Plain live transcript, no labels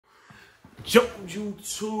Yo,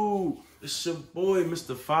 YouTube, it's your boy,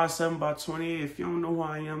 Mr. 57x28. If you don't know who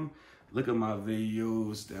I am, look at my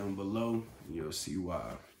videos down below, and you'll see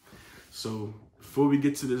why. So, before we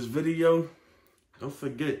get to this video, don't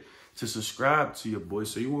forget to subscribe to your boy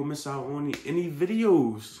so you won't miss out on any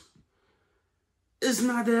videos. It's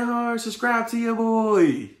not that hard. Subscribe to your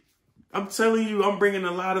boy. I'm telling you, I'm bringing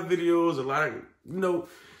a lot of videos,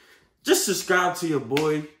 just subscribe to your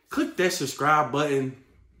boy. Click that subscribe button.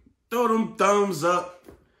 Throw them thumbs up.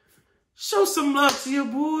 Show some love to your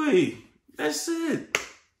boy. That's it.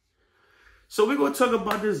 So we're gonna talk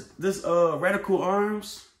about this Radical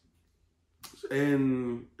Arms.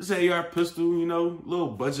 And it's an AR pistol,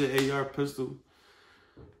 little budget AR pistol.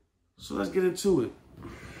 So let's get into it.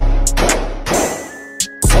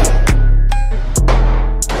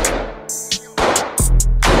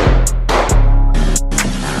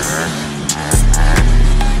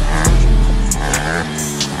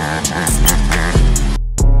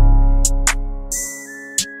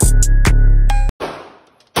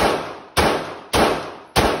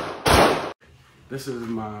 This is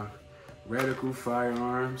my Radical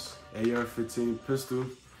Firearms AR-15 pistol.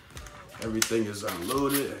 Everything is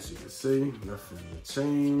unloaded, as you can see. Nothing in the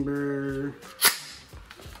chamber.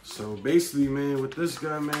 So basically, man, with this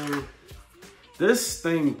gun, man, this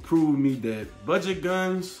thing proved me that budget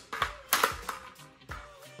guns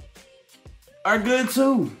are good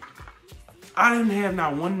too. I didn't have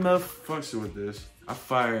not one malfunction with this. I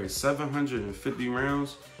fired 750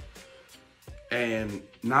 rounds. And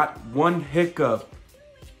not one hiccup,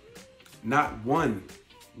 not one,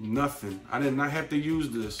 nothing. I did not have to use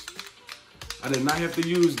this.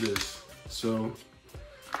 So,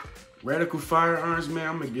 Radical Firearms, man,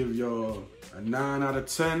 I'm gonna give y'all a 9 out of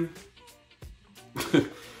 10.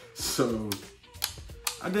 So,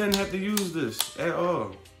 I didn't have to use this at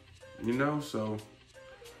all, so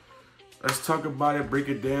let's talk about it, break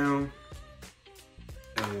it down,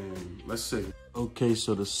 and let's see. Okay,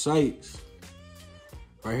 so the sights.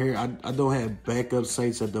 Right here, I don't have backup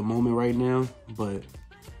sights at the moment right now, but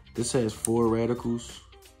this has 4 radicals,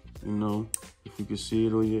 if you can see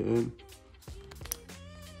it on your end.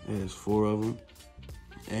 It has 4 of them.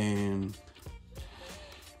 And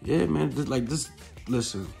yeah, man,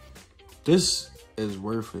 listen, this is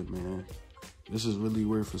worth it, man. This is really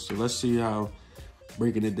worth it. So let's see how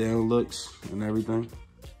breaking it down looks and everything.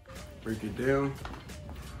 Break it down.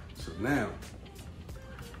 So now,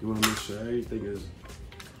 you wanna make sure everything is,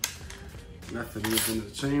 nothing is in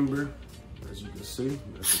the chamber. As you can see,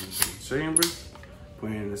 nothing is in the chamber.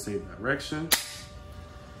 Pointing in the same direction.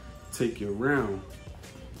 Take your round.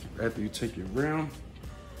 After you take your round,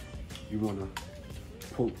 you wanna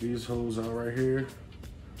poke these holes out right here.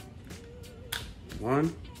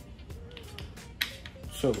 1.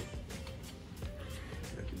 So,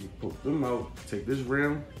 after you poke them out, take this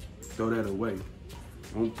round, throw that away.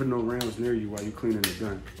 Don't put no rounds near you while you're cleaning the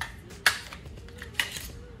gun.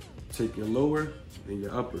 Take your lower and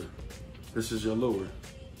your upper. This is your lower.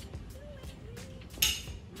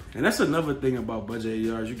 And that's another thing about budget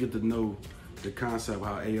ARs. You get to know the concept,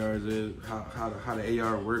 how ARs is, how the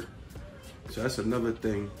AR work. So that's another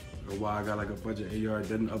thing of why I got like a budget AR,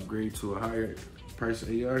 didn't upgrade to a higher price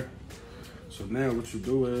AR. So now what you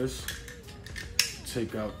do is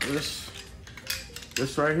take out this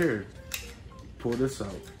right here. Pull this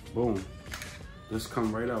out, boom. This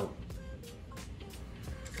come right out.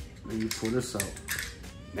 Then you pull this out.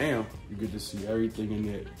 Now you get to see everything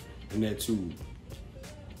in that tube.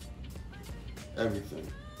 Everything.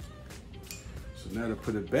 So now to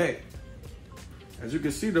put it back, as you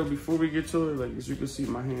can see though, before we get to it, like as you can see,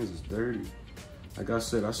 my hands is dirty. Like I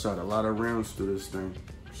said, I shot a lot of rounds through this thing.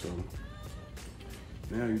 So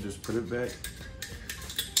now you just put it back.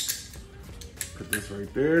 Put this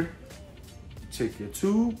right there. Take your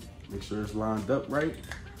tube, make sure it's lined up right,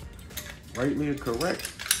 rightly and correct.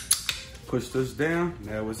 Push this down,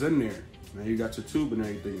 now it's in there. Now you got your tube and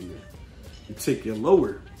everything in there. You take your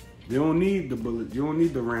lower. You don't need the bullet, you don't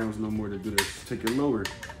need the rounds no more to do this. Take your lower,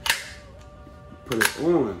 put it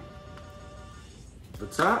on the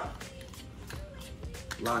top,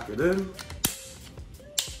 lock it in,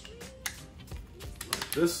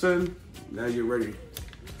 lock this in. Now you're ready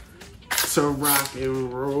to rock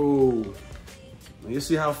and roll. Now you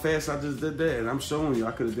see how fast I just did that? And I'm showing you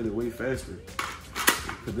I could have did it way faster.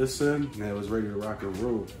 Put this in, now it's ready to rock and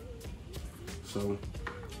roll. So,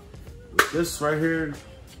 with this right here,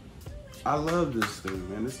 I love this thing,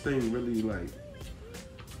 man. This thing really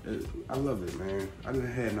I love it, man. I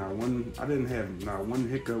didn't have not one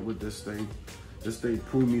hiccup with this thing. This thing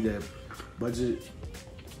proved me that budget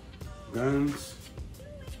guns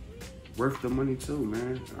worth the money too,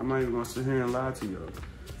 man. I'm not even gonna sit here and lie to y'all.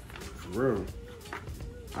 For real.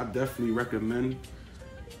 I definitely recommend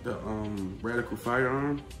the Radical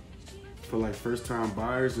Firearm for like first time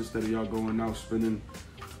buyers. Instead of y'all going out spending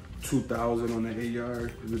 $2,000 on the AR,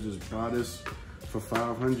 you could just buy this for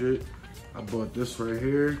 $500. I bought this right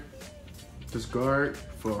here, this guard,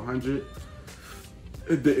 for $100.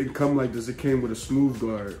 It didn't come like this, it came with a smooth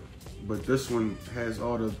guard. But this one has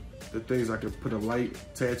all the things I can put a light,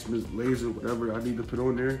 attachment, laser, whatever I need to put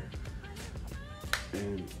on there.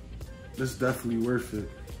 And this is definitely worth it.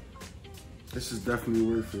 This is definitely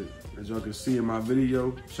worth it. As y'all can see in my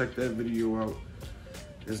video, check that video out.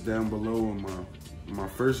 It's down below on my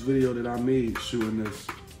first video that I made shooting this.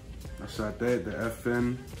 I shot that, the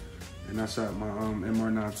FN, and I shot my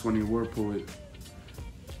MR920 War Poet.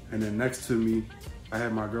 And then next to me, I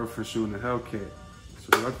had my girlfriend shooting the Hellcat.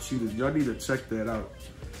 So y'all need to check that out.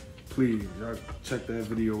 Please, y'all check that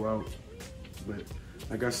video out. But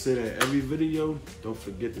like I said at every video, don't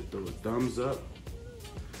forget to throw a thumbs up.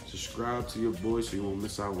 Subscribe to your boy so you won't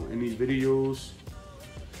miss out on any videos.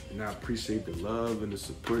 And I appreciate the love and the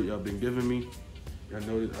support y'all been giving me. Y'all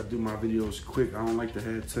know that I do my videos quick. I don't like to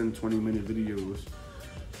have 10, 20-minute videos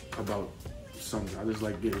about something. I just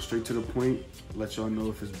like getting straight to the point, let y'all know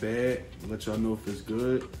if it's bad, let y'all know if it's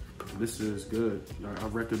good. This is good. I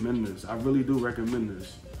recommend this. I really do recommend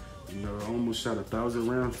this. You know, I almost shot 1,000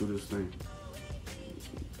 rounds through this thing.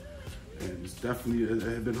 And it's definitely, it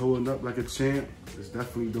has been holding up like a champ. It's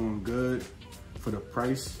definitely doing good for the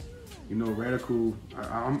price. You know, Radical,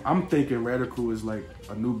 I'm thinking Radical is like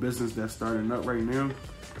a new business that's starting up right now.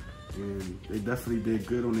 And they definitely did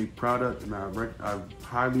good on their product. And I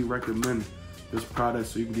highly recommend this product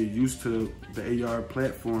so you can get used to the AR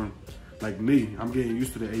platform. Like me, I'm getting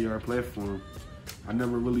used to the AR platform. I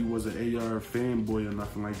never really was an AR fanboy or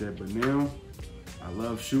nothing like that, but now I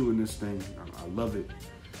love shooting this thing. I love it.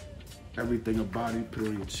 Everything about it, put it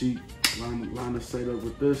on your cheek, line the sight up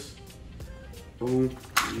with this. Boom,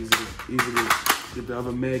 easy to get the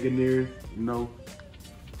other mag in there, you know.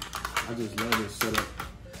 I just love this setup.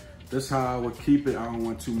 This how I would keep it. I don't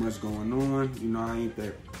want too much going on. You know, I ain't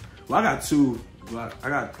that, well, I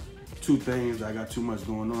got two things that I got too much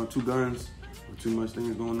going on, 2 guns with too much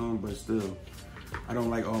things going on, but still, I don't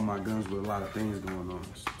like all my guns with a lot of things going on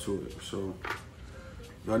to it. So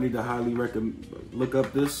y'all need to highly look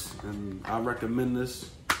up this, and I recommend this.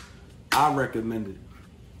 I recommend it.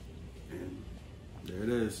 And there it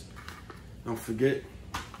is. Don't forget,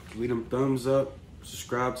 leave them thumbs up,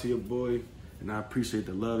 subscribe to your boy, and I appreciate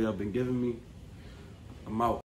the love y'all been giving me. I'm out.